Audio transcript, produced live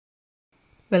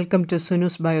Welcome to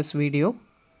Sunus Bios video.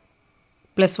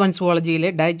 +1 Zoology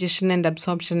Digestion and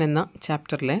Absorption എന്ന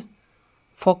ചാപ്റ്ററിലെ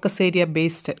focus area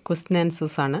based question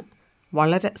answers ആണ്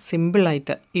വളരെ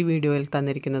സിമ്പിളായിട്ട് ഈ വീഡിയോയിൽ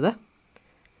തന്നിരിക്കുന്നത്.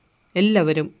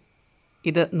 എല്ലാവരും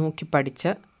ഇത് നോക്കി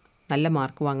പഠിച്ച് നല്ല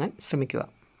മാർക്ക് വാങ്ങാൻ ശ്രമിക്കുക.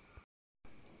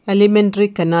 അലിമെൻ്ററി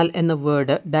കനാൽ എന്ന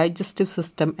വേർഡ് ഡൈജസ്റ്റീവ്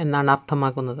സിസ്റ്റം എന്നാണ്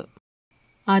അർത്ഥമാക്കുന്നത്.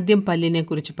 ആദ്യം പല്ലിനെ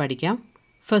കുറിച്ച് പഠിക്കാം.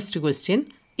 First question,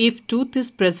 if tooth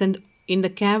is present in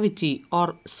the cavity or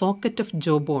socket of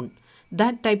jawbone,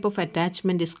 that type of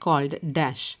attachment is called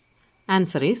dash.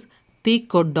 Answer is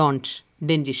thecodont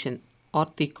dentition or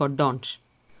thecodont.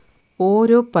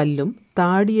 ഓരോ പല്ലും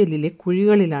താടിയലിലെ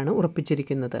കുഴികളിലാണ്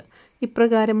ഉറപ്പിച്ചിരിക്കുന്നത്.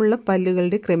 ഇപ്രകാരമുള്ള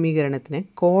പല്ലുകളുടെ ക്രമീകരണത്തിന്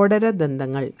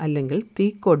കോഡരദന്തങ്ങൾ അല്ലെങ്കിൽ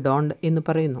thecodont എന്ന്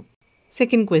പറയുന്നു.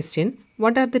 Second question,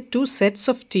 what are the two sets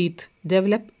of teeth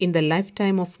developed in the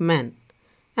lifetime of man?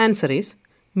 Answer is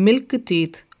milk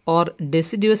teeth or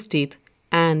deciduous teeth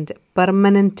and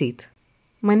permanent teeth.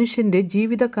 മനുഷ്യൻ്റെ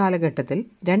ജീവിത കാലഘട്ടത്തിൽ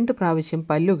 2 പ്രാവശ്യം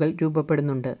പല്ലുകൾ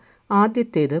രൂപപ്പെടുന്നുണ്ട്.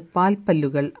 ആദ്യത്തേത്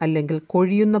പാൽപ്പല്ലുകൾ അല്ലെങ്കിൽ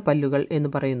കൊഴിയുന്ന പല്ലുകൾ എന്ന്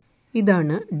പറയുന്നു.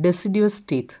 ഇതാണ് ഡെസിഡ്യൂസ്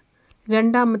ടീത്ത്.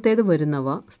 രണ്ടാമത്തേത്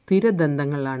വരുന്നവ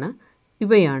സ്ഥിരദന്തങ്ങളാണ്.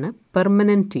 ഇവയാണ്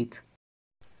permanent teeth.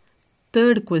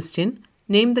 Third question,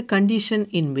 name the condition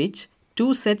in which 2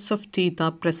 sets of teeth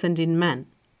are present in man.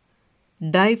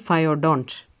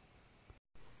 Diphyodont.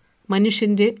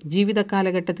 മനുഷ്യൻ്റെ ജീവിത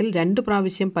കാലഘട്ടത്തിൽ 2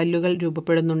 പ്രാവശ്യം പല്ലുകൾ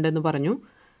രൂപപ്പെടുന്നുണ്ടെന്ന് പറഞ്ഞു.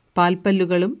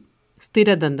 പാൽപ്പല്ലുകളും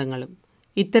സ്ഥിരദന്തങ്ങളും.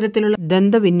 ഇത്തരത്തിലുള്ള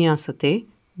ദന്തവിന്യാസത്തെ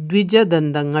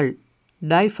ദ്വിജദന്തങ്ങൾ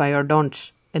ഡൈഫയോഡോൺസ്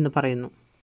എന്ന് പറയുന്നു.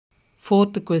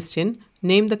 Fourth question,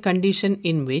 name the condition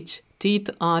in which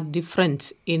teeth R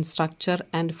different in structure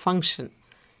and function.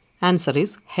 Answer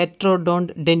is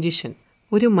ഹെട്രോഡോണ്ട് ഡെന്റിഷൻ.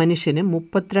 ഒരു മനുഷ്യന്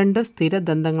 32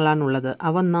 സ്ഥിരദന്തങ്ങളാണുള്ളത്.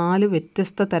 അവ 4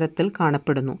 വ്യത്യസ്ത തരത്തിൽ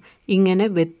കാണപ്പെടുന്നു. ഇങ്ങനെ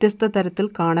വ്യത്യസ്ത തരത്തിൽ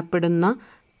കാണപ്പെടുന്ന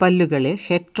പല്ലുകളെ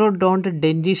ഹെട്രോഡോണ്ട്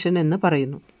ഡെന്റിഷൻ എന്ന്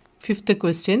പറയുന്നു. Fifth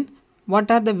question,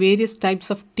 what are the various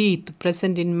types of teeth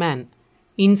present in man?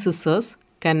 Incisors,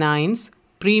 canines,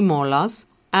 premolars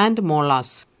and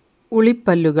molars.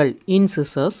 ഉളിപ്പല്ലുകൾ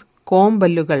incisors,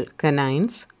 കോമ്പല്ലുകൾ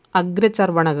canines,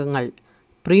 അഗ്രചർവണകങ്ങൾ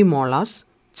premolars,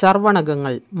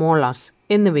 ചർവണകങ്ങൾ molars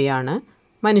എന്നിവയാണ്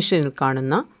മനുഷ്യനിൽ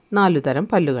കാണുന്ന 4 തരം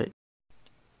പല്ലുകൾ.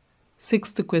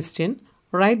 Sixth question,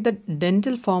 write the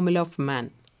dental formula of മാൻ.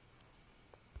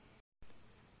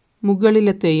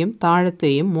 മുകളിലത്തെയും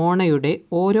താഴത്തെയും മോണയുടെ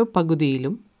ഓരോ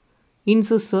പകുതിയിലും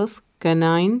ഇൻസിസേഴ്സ്,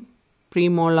 കനൈൻ,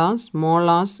 പ്രീമോളാസ്,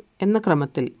 മോളാസ് എന്ന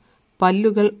ക്രമത്തിൽ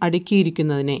പല്ലുകൾ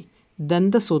അടുക്കിയിരിക്കുന്നതിനെ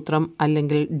ദന്തസൂത്രം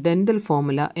അല്ലെങ്കിൽ ഡെന്റൽ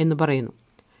ഫോർമുല എന്ന് പറയുന്നു.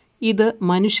 ഇത്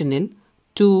മനുഷ്യനിൽ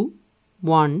 2,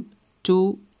 1, 2,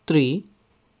 3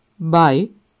 by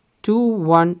 2,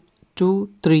 1, 2,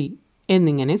 3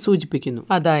 എന്നിങ്ങനെ സൂചിപ്പിക്കുന്നു.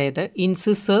 അതായത്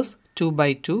incisors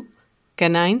 2/2,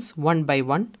 canines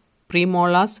 1/1,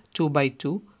 premolars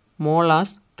 2/2,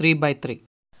 molars 3/3.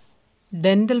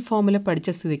 Dental formula പഠിച്ച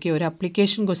സ്ഥിതിക്ക് ഒരു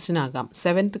അപ്ലിക്കേഷൻ ക്വസ്റ്റ്യൻ ആകാം.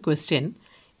 7th question,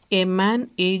 a man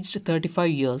aged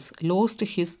 35 years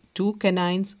lost his 2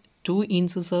 canines, 2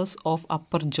 incisors of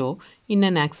upper jaw in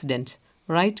an accident.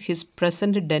 Right his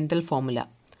present dental formula.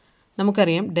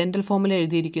 നമുക്കറിയാം ഡെന്റൽ ഫോർമുല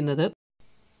എഴുതിയിരിക്കുന്നത്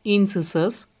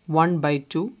incisors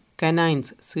 1/2,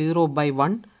 canines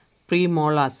 0/1,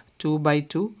 premolars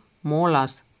 2/2,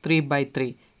 molars 3/3.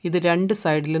 ഇത് 2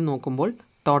 സൈഡിലും നോക്കുമ്പോൾ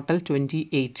total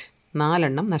 28.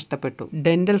 4 നഷ്ടപ്പെട്ടു.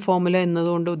 ഡെന്റൽ ഫോർമുല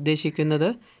എന്നതുകൊണ്ട് ഉദ്ദേശിക്കുന്നത്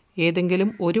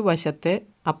ഏതെങ്കിലും ഒരു വശത്തെ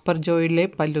upper ജോയിലെ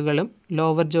പല്ലുകളും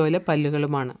lower ജോയിലെ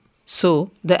പല്ലുകളുമാണ്. So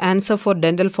the answer four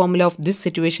dental formula of this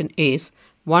situation is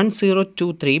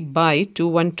 1023 by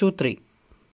 2123.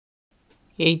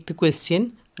 8th question,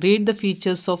 read the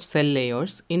features of cell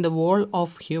layers in the wall of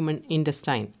human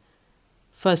intestine.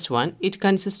 First one, it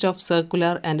consists of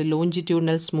circular and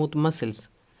longitudinal smooth muscles.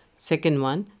 Second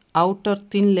one, outer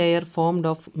thin layer formed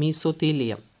of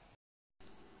mesothelium.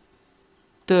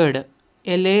 Third,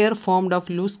 a layer formed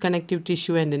of loose connective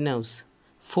tissue and nerves.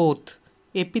 Fourth,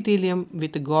 epithelium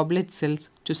with goblet cells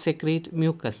to secrete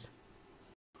mucus.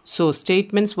 So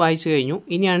statements വായിച്ചു കഴിഞ്ഞു.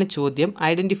 ഇനിയാണ് ചോദ്യം.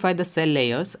 Identify the cell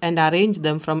layers and arrange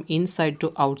them from inside to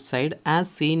outside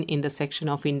as scene in the section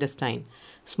of intestine.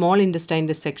 Small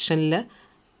ഇൻറ്റസ്റ്റൈൻ്റെ സെക്ഷനിൽ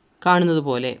കാണുന്നത്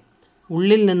പോലെ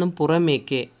ഉള്ളിൽ നിന്നും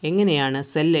പുറമേക്ക് എങ്ങനെയാണ്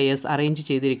സെൽ ലെയേഴ്സ് അറേഞ്ച്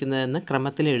ചെയ്തിരിക്കുന്നതെന്ന്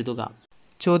ക്രമത്തിൽ എഴുതുക.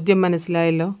 ചോദ്യം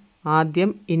മനസ്സിലായല്ലോ.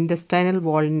 ആദ്യം ഇൻറ്റസ്റ്റൈനൽ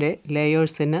വാളിൻ്റെ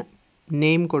ലെയേഴ്സിന്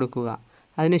നെയിം കൊടുക്കുക.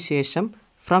 അതിനുശേഷം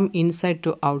from inside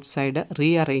to outside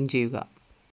rearrange ചെയ്യുക.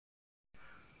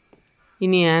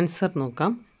 ഇനി ആൻസർ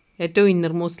നോക്കാം. ഏറ്റവും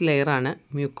innermost ലെയറാണ്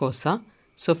mucosa.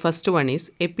 So first one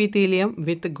is epithelium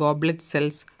with goblet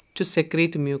cells to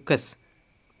secrete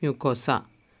mucosa.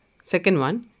 Second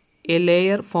one, A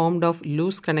layer formed of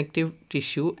loose connective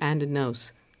tissue and nerves,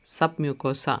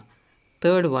 submucosa.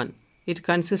 Third one, it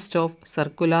consists of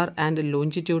circular and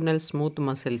longitudinal smooth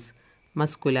muscles,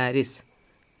 muscularis.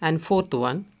 And fourth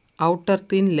one, outer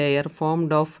thin layer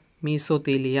formed of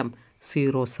mesothelium,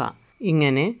 serosa.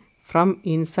 ഇങ്ങനെ from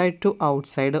inside to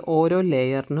outside ഓരോ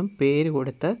ലെയറിനും പേര്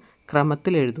കൊടുത്ത്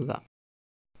ക്രമത്തിൽ എഴുതുക.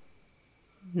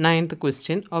 9th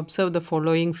question, observe the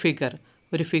following figure.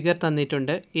 ഒരു figure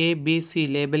തന്നിട്ടുണ്ട്. A B C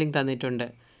labelling തന്നിട്ടുണ്ട്.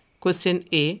 Question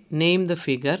A, name the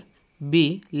figure. B,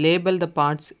 label the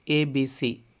parts A, B, C.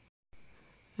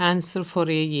 Answer for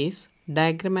A is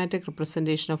diagrammatic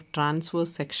representation of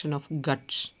transverse section of gut.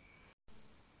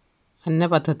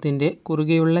 അന്നപഥത്തിൻ്റെ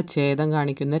കുറുകെയുള്ള ഛേദം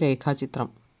കാണിക്കുന്ന രേഖാചിത്രം.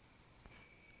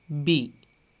 B,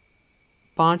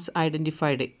 parts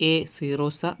identified. A,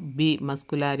 serosa. B,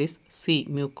 muscularis. C,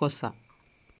 mucosa.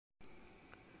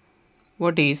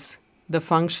 What is the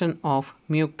function of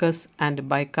mucus and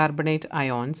bicarbonate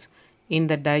ions in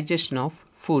the digestion of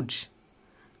food?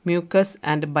 Mucus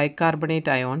and bicarbonate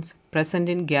ions present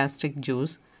in gastric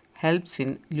juice helps in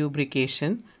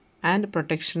lubrication and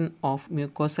protection of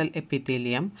mucosal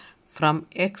epithelium from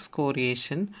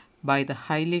excoriation by the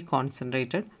highly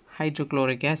concentrated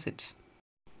hydrochloric acid.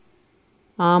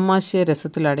 ആമാശയ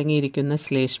രസത്തിൽ അടങ്ങിയിരിക്കുന്ന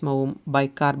ശ്ലേഷ്മവും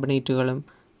ബൈകാർബണേറ്റുകളും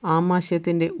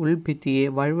ആമാശയത്തിൻ്റെ ഉൾഭിത്തിയെ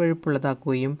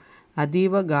വഴുവഴുപ്പുള്ളതാക്കുകയും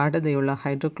അതീവ ഗാഢതയുള്ള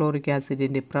hydrochloric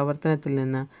ആസിഡിൻ്റെ പ്രവർത്തനത്തിൽ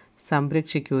നിന്ന്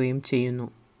സംരക്ഷിക്കുകയും ചെയ്യുന്നു.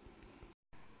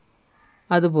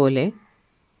 അതുപോലെ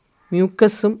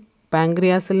മ്യൂക്കസും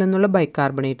പാങ്ക്രിയാസിൽ നിന്നുള്ള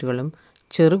ബൈകാർബണേറ്റുകളും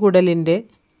ചെറുകുടലിൻ്റെ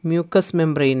mucus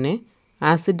മെംബ്രെയിനെ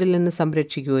ആസിഡിൽ നിന്ന്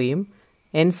സംരക്ഷിക്കുകയും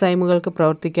എൻസൈമുകൾക്ക്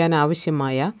പ്രവർത്തിക്കാൻ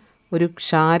ആവശ്യമായ ഒരു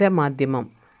ക്ഷാരമാധ്യമം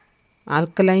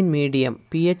ആൽക്കലൈൻ മീഡിയം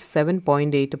pH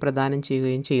 7.8 പ്രദാനം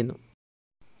ചെയ്യുകയും ചെയ്യുന്നു.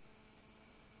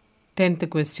 10th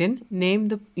question, name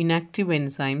the inactive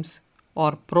enzymes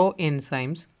or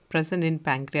proenzymes present in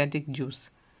pancreatic juice.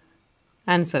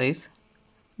 Answer is,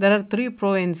 there are 3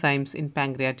 proenzymes in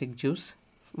pancreatic juice.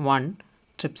 1,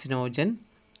 trypsinogen.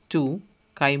 2,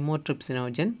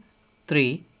 chymotrypsinogen. 3,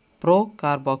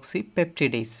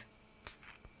 procarboxypeptidase.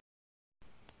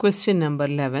 Question number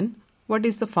 11, what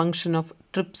is the function of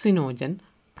trypsinogen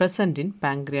present in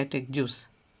pancreatic juice?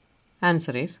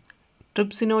 Answer is,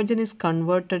 trypsinogen is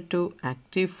converted to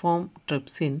active form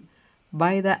trypsin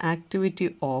by the activity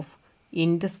of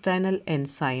intestinal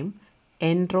enzyme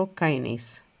enterokinase.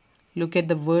 Look at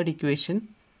the word equation,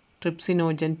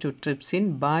 trypsinogen to trypsin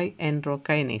by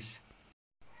enterokinase.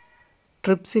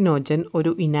 Trypsinogen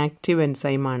ഒരു inactive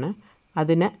എൻസൈമാണ്.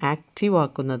 അതിനെ active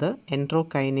ആക്കുന്നത്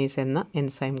എൻട്രോകൈനേസ് എന്ന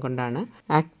enzyme കൊണ്ടാണ്.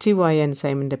 ആക്റ്റീവായ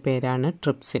എൻസൈമിൻ്റെ പേരാണ്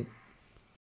trypsin.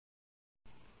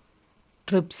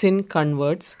 Trypsin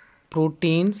converts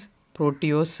proteins,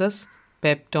 proteoses,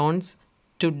 peptones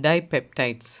to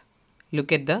dipeptides.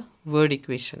 Look at the word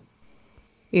equation.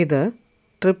 ഇത്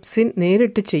trypsin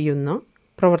നേരിട്ട് ചെയ്യുന്ന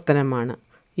പ്രവർത്തനമാണ്.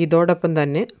 ഇതോടൊപ്പം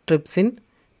തന്നെ ട്രിപ്സിൻ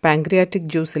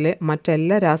പാങ്ക്രിയാറ്റിക് ജ്യൂസിലെ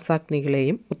മറ്റെല്ലാ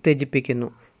രാസാഗ്നികളെയും ഉത്തേജിപ്പിക്കുന്നു.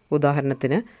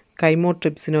 ഉദാഹരണത്തിന്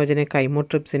കൈമോട്രിപ്സിനോജനെ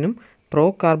കൈമോട്രിപ്സിനും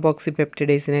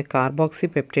പ്രോകാർബോക്സിപെപ്റ്റിഡേസിനെ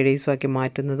കാർബോക്സിപെപ്റ്റിഡേസും ആക്കി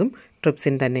മാറ്റുന്നതും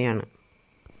ട്രിപ്സിൻ തന്നെയാണ്.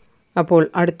 അപ്പോൾ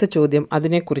അടുത്ത ചോദ്യം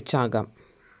അതിനെക്കുറിച്ചാകാം.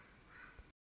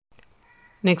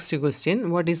 Next question,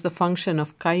 what is the function of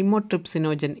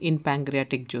chymotrypsinogen in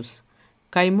pancreatic juice?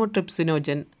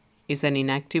 Chymotrypsinogen is an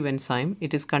inactive enzyme.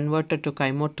 It is converted to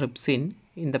chymotrypsin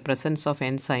in the presence of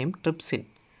enzyme trypsin.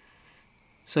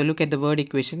 So look at the word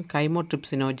equation,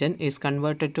 chymotrypsinogen is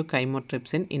converted to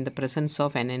chymotrypsin in the presence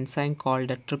of an enzyme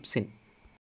called trypsin.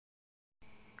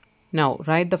 Now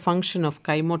write the function of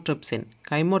chymotrypsin.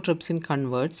 Chymotrypsin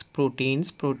converts proteins,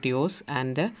 proteose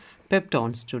and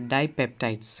peptones to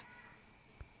dipeptides.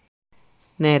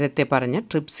 നേരത്തെ പറഞ്ഞ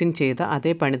trypsin ചെയ്ത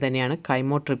അതേ പണി തന്നെയാണ്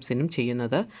കൈമോട്രിപ്സിനും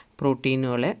ചെയ്യുന്നത്.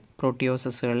 പ്രോട്ടീനുകളെ,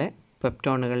 പ്രോട്ടിയോസസുകളെ,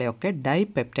 പെപ്റ്റോണുകളെ ഒക്കെ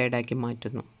ഡൈപെപ്റ്റൈഡാക്കി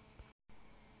മാറ്റുന്നു.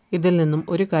 ഇതിൽ നിന്നും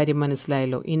ഒരു കാര്യം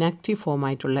മനസ്സിലായല്ലോ, ഇനാക്റ്റീവ്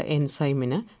ഫോമായിട്ടുള്ള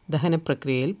എൻസൈമിന്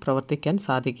ദഹനപ്രക്രിയയിൽ പ്രവർത്തിക്കാൻ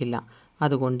സാധിക്കില്ല.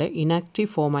 അതുകൊണ്ട്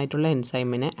ഇനാക്റ്റീവ് ഫോമായിട്ടുള്ള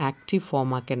എൻസൈമിനെ ആക്റ്റീവ്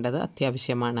ഫോമാക്കേണ്ടത്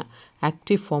അത്യാവശ്യമാണ്.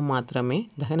 ആക്റ്റീവ് ഫോം മാത്രമേ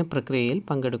ദഹനപ്രക്രിയയിൽ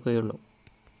പങ്കെടുക്കുകയുള്ളൂ.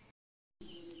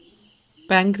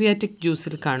 പാങ്ക്രിയാറ്റിക്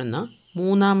ജ്യൂസിൽ കാണുന്ന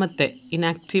മൂന്നാമത്തെ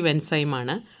inactive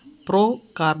എൻസൈമാണ്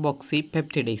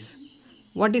procarboxypeptidase.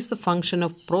 What is the function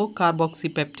of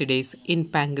procarboxypeptidase in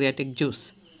pancreatic juice?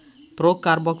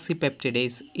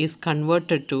 Procarboxypeptidase is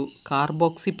converted to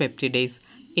carboxypeptidase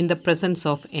in the presence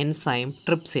of enzyme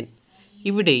trypsin.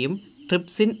 ഇവിടെയും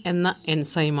ട്രിപ്സിൻ എന്ന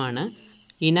എൻസൈമാണ്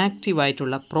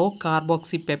ഇനാക്റ്റീവായിട്ടുള്ള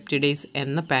പ്രോകാർബോക്സിപെപ്റ്റിഡേസ്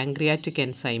എന്ന പാങ്ക്രിയാറ്റിക്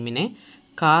എൻസൈമിനെ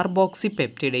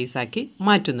കാർബോക്സിപെപ്റ്റിഡേസ് ആക്കി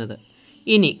മാറ്റുന്നത്.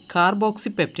 ഇനി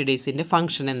കാർബോക്സിപെപ്റ്റിഡേസിൻ്റെ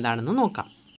ഫംഗ്ഷൻ എന്താണെന്ന് നോക്കാം.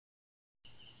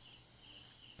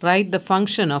 Write the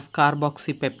function of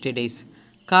carboxypeptidase.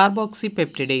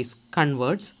 Carboxypeptidase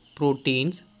converts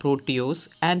proteins, proteose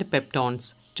and peptones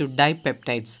to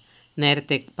dipeptides.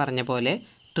 നേരത്തെ പറഞ്ഞ പോലെ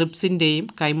ട്രിപ്സിൻ്റെയും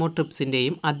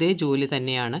കൈമോട്രിപ്സിൻ്റെയും അതേ ജോലി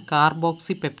തന്നെയാണ്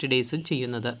കാർബോക്സി പെപ്റ്റിഡേസും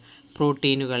ചെയ്യുന്നത്.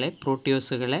 പ്രോട്ടീനുകളെ,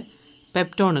 പ്രോട്ടിയോസുകളെ,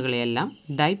 പെപ്റ്റോണുകളെയെല്ലാം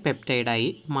ഡൈപെപ്റ്റൈഡായി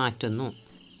മാറ്റുന്നു.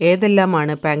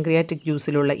 ഏതെല്ലാമാണ് പാൻക്രിയാറ്റിക്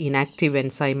ജ്യൂസിലുള്ള ഇനാക്റ്റീവ്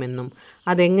എൻസൈം എന്നും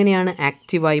അതെങ്ങനെയാണ്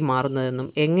ആക്റ്റീവായി മാറുന്നതെന്നും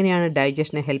എങ്ങനെയാണ്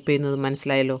ഡൈജഷനെ ഹെൽപ്പ് ചെയ്യുന്നതെന്നും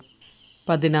മനസ്സിലായല്ലോ.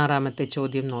 16ാമത്തെ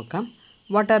ചോദ്യം നോക്കാം.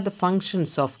 What are the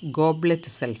functions of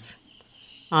goblet cells?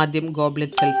 ആദ്യം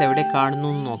ഗോബ്ലെറ്റ് സെൽസ് എവിടെ കാണുന്നു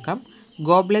എന്ന് നോക്കാം.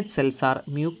 Goblet cells are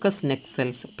mucus neck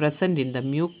cells present in the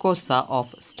mucosa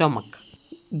of stomach.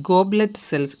 Goblet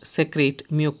cells secrete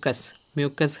mucus.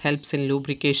 Mucus helps in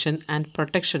lubrication and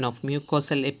protection of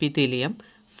mucosal epithelium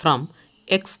from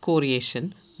excoriation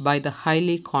by the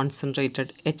highly concentrated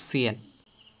HCl.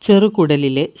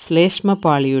 ചെറുകുടലിലെ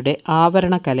ശ്ലേഷ്മപാളിയുടെ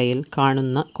ആവരണകലയിൽ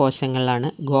കാണുന്ന കോശങ്ങളാണ്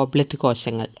goblet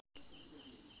കോശങ്ങൾ.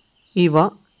 ഇവ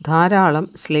ധാരാളം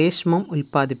ശ്ലേഷ്മം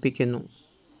ഉൽപ്പാദിപ്പിക്കുന്നു.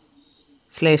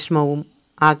 ശ്ലേഷ്മവും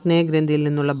ആഗ്നേയഗ്രന്ഥിയിൽ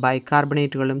നിന്നുള്ള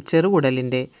ബൈകാർബണേറ്റുകളും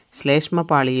ചെറുകുടലിൻ്റെ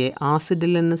ശ്ലേഷ്മപാളിയെ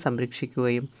ആസിഡിൽ നിന്ന്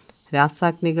സംരക്ഷിക്കുകയും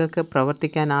രാസാഗ്നികൾക്ക്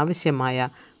പ്രവർത്തിക്കാൻ ആവശ്യമായ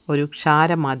ഒരു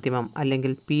ക്ഷാരമാധ്യമം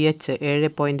അല്ലെങ്കിൽ pH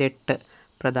 7.8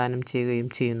 പ്രദാനം ചെയ്യുകയും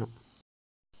ചെയ്യുന്നു.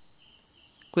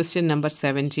 Question number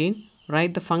 17.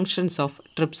 Write the functions of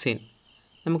trypsin.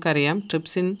 നമുക്കറിയാം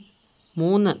ട്രിപ്സിൻ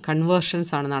 3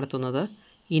 കൺവേർഷൻസ് ആണ് നടത്തുന്നത്.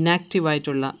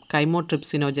 ഇനാക്റ്റീവായിട്ടുള്ള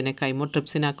കൈമോട്രിപ്സിനോജനെ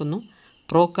കൈമോട്രിപ്സിനാക്കുന്നു,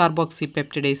 പ്രോ കാർബോക്സി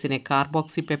പെപ്റ്റിഡേസിനെ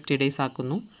കാർബോക്സി പെപ്റ്റിഡേസ്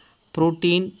ആക്കുന്നു,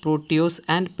 പ്രോട്ടീൻ, പ്രോട്ടിയോസ്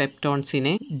ആൻഡ്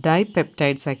പെപ്റ്റോൺസിനെ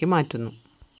ഡൈപെപ്റ്റൈഡ്സ് ആക്കി മാറ്റുന്നു.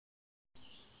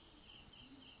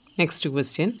 Next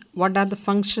question. What are the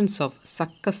functions of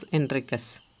succus entericus?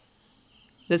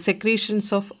 The secretions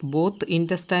of both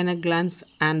intestinal glands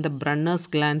and the Brunner's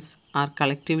glands are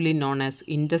collectively known as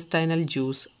intestinal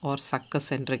juice or succus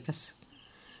entericus.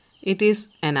 It is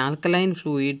an alkaline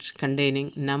fluid containing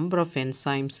number of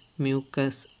enzymes,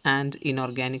 mucus and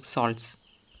inorganic salts.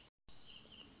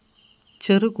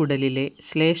 ചെറുകുടലിലെ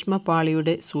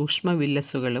ശ്ലേഷ്മപാളിയുടെ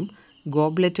സൂക്ഷ്മവില്ലസുകളും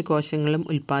goblet കോശങ്ങളും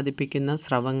ഉൽപ്പാദിപ്പിക്കുന്ന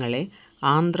സ്രവങ്ങളെ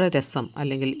ആന്ത്രരസം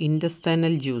അല്ലെങ്കിൽ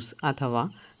intestinal juice അഥവാ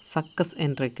succus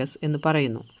entericus എന്ന്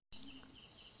പറയുന്നു.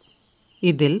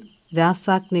 ഇതിൽ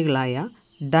രാസാഗ്നികളായ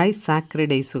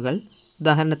ഡൈസാക്രിഡേസുകൾ,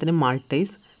 ഉദാഹരണത്തിന്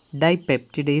maltase,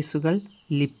 ഡൈപെപ്റ്റിഡേസുകൾ,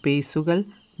 ലിപ്പേസുകൾ,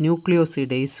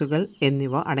 ന്യൂക്ലിയോസിഡേസുകൾ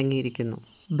എന്നിവ അടങ്ങിയിരിക്കുന്നു.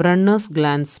 ബ്രണ്ണേഴ്സ്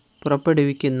ഗ്ലാൻസ്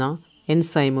പുറപ്പെടുവിക്കുന്ന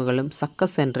എൻസൈമുകളും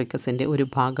സക്കസ് എൻട്രിക്കസിൻ്റെ ഒരു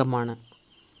ഭാഗമാണ്.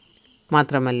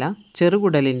 മാത്രമല്ല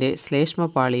ചെറുകുടലിൻ്റെ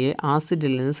ശ്ലേഷ്മപാളിയെ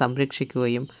ആസിഡിൽ നിന്ന്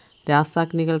സംരക്ഷിക്കുകയും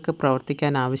രാസാഗ്നികൾക്ക്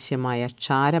പ്രവർത്തിക്കാൻ ആവശ്യമായ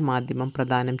ക്ഷാരമാധ്യമം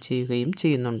പ്രദാനം ചെയ്യുകയും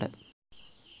ചെയ്യുന്നുണ്ട്.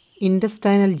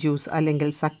 ഇൻറ്റസ്റ്റൈനൽ ജ്യൂസ് അല്ലെങ്കിൽ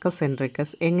സക്കസ്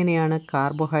എൻട്രിക്കസ് എങ്ങനെയാണ്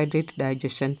carbohydrate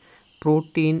digestion,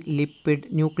 protein, lipid,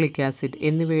 nucleic acid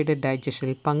എന്നിവയുടെ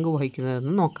ഡൈജഷനിൽ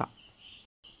പങ്കുവഹിക്കുന്നതെന്ന് നോക്കാം.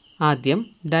 ആദ്യം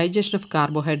ഡൈജഷൻ ഓഫ്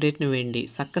കാർബോഹൈഡ്രേറ്റിനു വേണ്ടി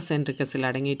സക്കസ് എൻട്രിക്കസിൽ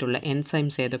അടങ്ങിയിട്ടുള്ള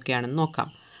എൻസൈംസ് ഏതൊക്കെയാണെന്ന്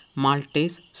നോക്കാം.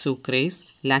 മാൾട്ടേസ്, സൂക്രേസ്,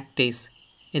 ലാക്ടേസ്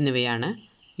എന്നിവയാണ്.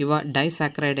 ഇവ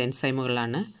disaccharide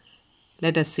എൻസൈമുകളാണ്.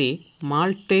 Let us see,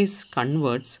 maltase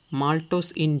converts maltose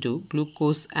into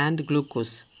glucose and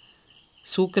glucose.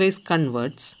 Sucrase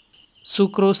converts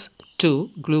sucrose to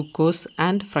glucose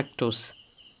and fructose.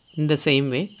 In the same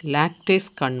way, lactase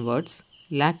converts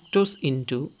lactose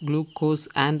into glucose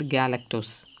and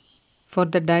galactose. For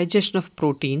the digestion of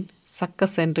protein,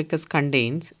 succus entericus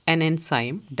contains an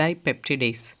enzyme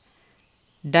dipeptidase.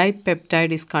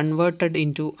 Dipeptide is converted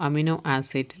into amino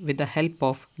acid with the help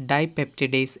of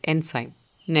dipeptidase enzyme.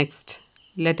 Next,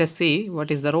 let us see what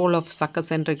is the role of succus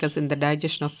entericus in the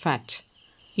digestion of fat.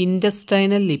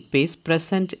 Intestinal lipase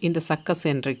present in the succus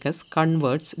entericus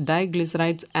converts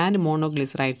diglycerides and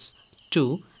monoglycerides to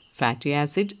fatty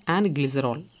acid and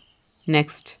glycerol.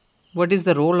 Next, what is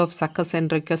the role of succus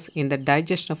entericus in the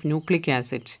digestion of nucleic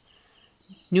acid?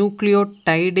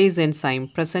 Nucleotidase enzyme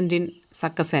present in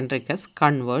succus entericus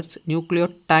converts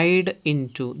nucleotide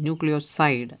into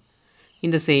nucleoside.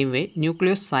 In the same way,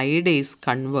 nucleosidase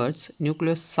converts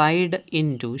nucleoside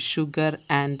into sugar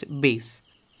and base.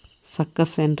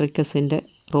 Succus entericusന്റെ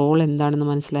role എന്താണെന്ന്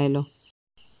മനസ്സിലായല്ലോ.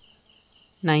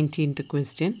 19th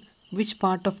question. Which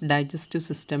part of digestive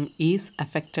system is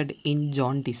affected in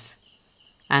jaundice?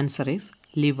 Answer is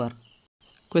liver.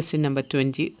 Question number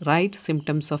 20. Write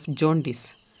symptoms of jaundice.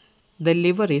 The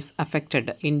liver is affected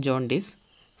in jaundice.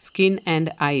 Skin and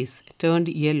eyes turned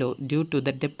yellow due to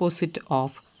the deposit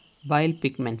of bile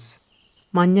pigments.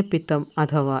 മഞ്ഞപ്പിത്തം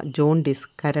അഥവാ jaundice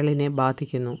കരളിനെ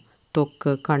ബാധിക്കുന്നു.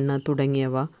 ത്വക്ക്, കണ്ണ്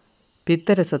തുടങ്ങിയവ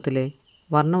പിത്തരസത്തിലെ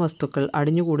വർണ്ണവസ്തുക്കൾ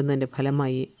അടിഞ്ഞുകൂടുന്നതിൻ്റെ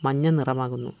ഫലമായി മഞ്ഞ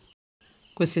നിറമാകുന്നു.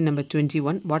 Question number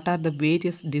 21. What are the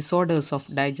various disorders of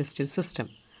digestive system?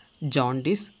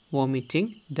 Jaundice, vomiting,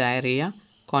 diarrhea,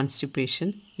 constipation,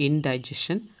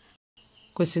 indigestion.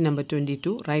 Question number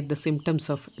 22. Write the symptoms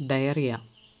of diarrhea.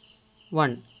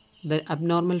 1. The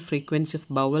abnormal frequency of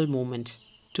bowel movement.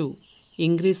 2.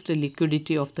 Increased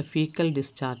liquidity of the fecal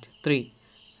discharge. 3.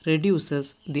 Reduces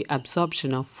the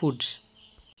absorption of food.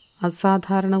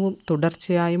 അസാധാരണവും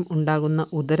തുടർച്ചയായും ഉണ്ടാകുന്ന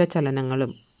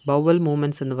ഉദരചലനങ്ങളും bowel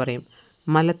movements എന്ന് പറയും.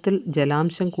 മലത്തിൽ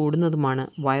ജലാംശം കൂടുന്നതുമാണ്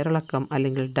വയറിളക്കം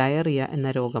അല്ലെങ്കിൽ diarrhoea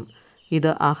എന്ന രോഗം.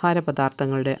 ഇത്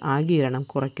ആഹാരപദാർത്ഥങ്ങളുടെ ആഗിരണം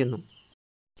കുറയ്ക്കുന്നു.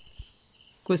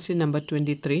 Question number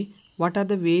 23. What are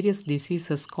the various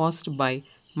diseases caused by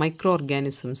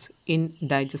microorganisms in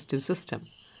digestive system?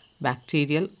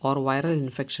 Bacterial or viral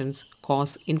infections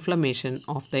cause inflammation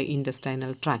of the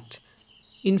intestinal tract.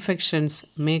 Infections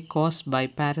may caused by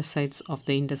parasites of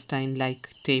the intestine like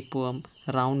tapeworm,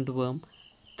 roundworm,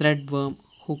 threadworm,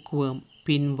 hookworm,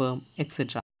 pinworm,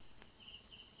 etc.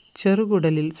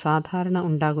 ചെറുകുടലിൽ സാധാരണ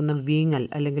ഉണ്ടാകുന്ന വീങ്ങൽ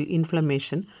അല്ലെങ്കിൽ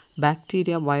inflammation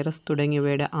bacteria, virus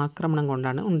തുടങ്ങിയവയുടെ ആക്രമണം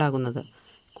കൊണ്ടാണ് ഉണ്ടാകുന്നത്.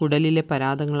 കുടലിലെ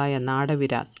പരാതങ്ങളായ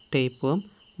നാടവിര ടേപ്വേം,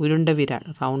 ഉരുണ്ടവിര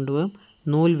റൗണ്ട്വേം,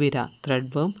 നൂൽവിര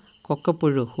ത്രെഡ്വേം,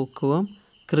 കൊക്കപ്പുഴു ഹുക്ക്വേം,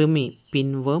 കൃമി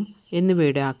പിൻവേം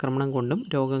എന്നിവയുടെ ആക്രമണം കൊണ്ടും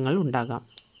രോഗങ്ങൾ ഉണ്ടാകാം.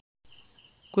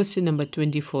 Question number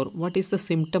 24. What is the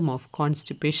symptom of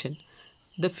constipation?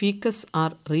 The fecus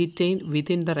are retained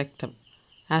within the rectum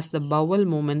as the bowel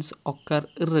movements occur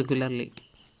irregularly.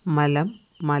 മലം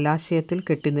മലാശയത്തിൽ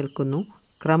കെട്ടിനിൽക്കുന്നു.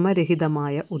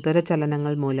 ക്രമരഹിതമായ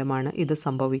ഉദരചലനങ്ങൾ മൂലമാണ് ഇത്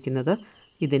സംഭവിക്കുന്നത്.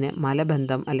 ഇതിന്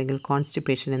മലബന്ധം അല്ലെങ്കിൽ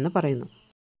കോൺസ്റ്റിപ്പേഷൻ എന്ന് പറയുന്നു.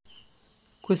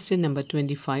 Question number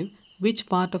 25. Which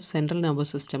part of central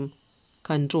nervous system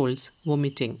controls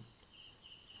vomiting?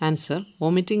 Answer.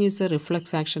 Vomiting is a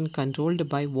reflex action controlled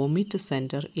by vomit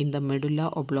center in the medulla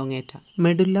oblongata.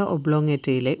 Medulla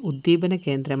oblongataയിലെ ഉദ്ദീപന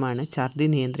കേന്ദ്രമാണ് ഛർദി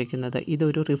നിയന്ത്രിക്കുന്നത്.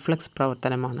 ഇതൊരു റിഫ്ലക്സ്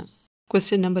പ്രവർത്തനമാണ്.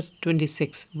 Question number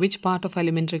 26. Which part of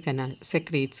alimentary canal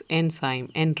secretes enzyme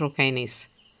enterokinase?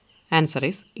 Answer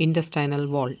is intestinal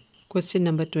wall. Question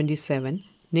number 27.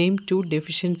 Name 2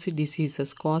 deficiency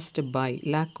diseases caused by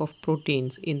lack of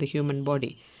proteins in the human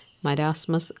body.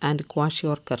 Marasmus and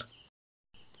kwashiorkor.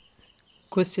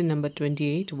 Question number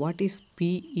 28. What is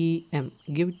PEM?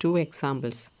 Give 2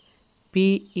 examples.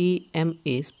 PEM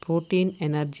is protein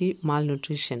energy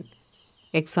malnutrition.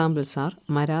 Examples are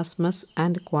marasmus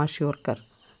and kwashiorkor.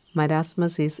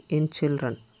 Marasmus is in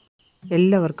children.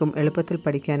 എല്ലാവർക്കും എളുപ്പത്തിൽ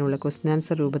പഠിക്കാനുള്ള question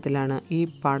answer രൂപത്തിലാണ് ഈ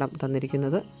പാഠം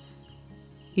തന്നിരിക്കുന്നത്.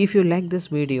 If you like this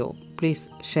video, please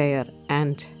share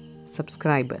and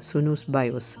subscribe Sunus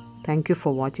Bios. Thank you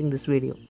for watching this video.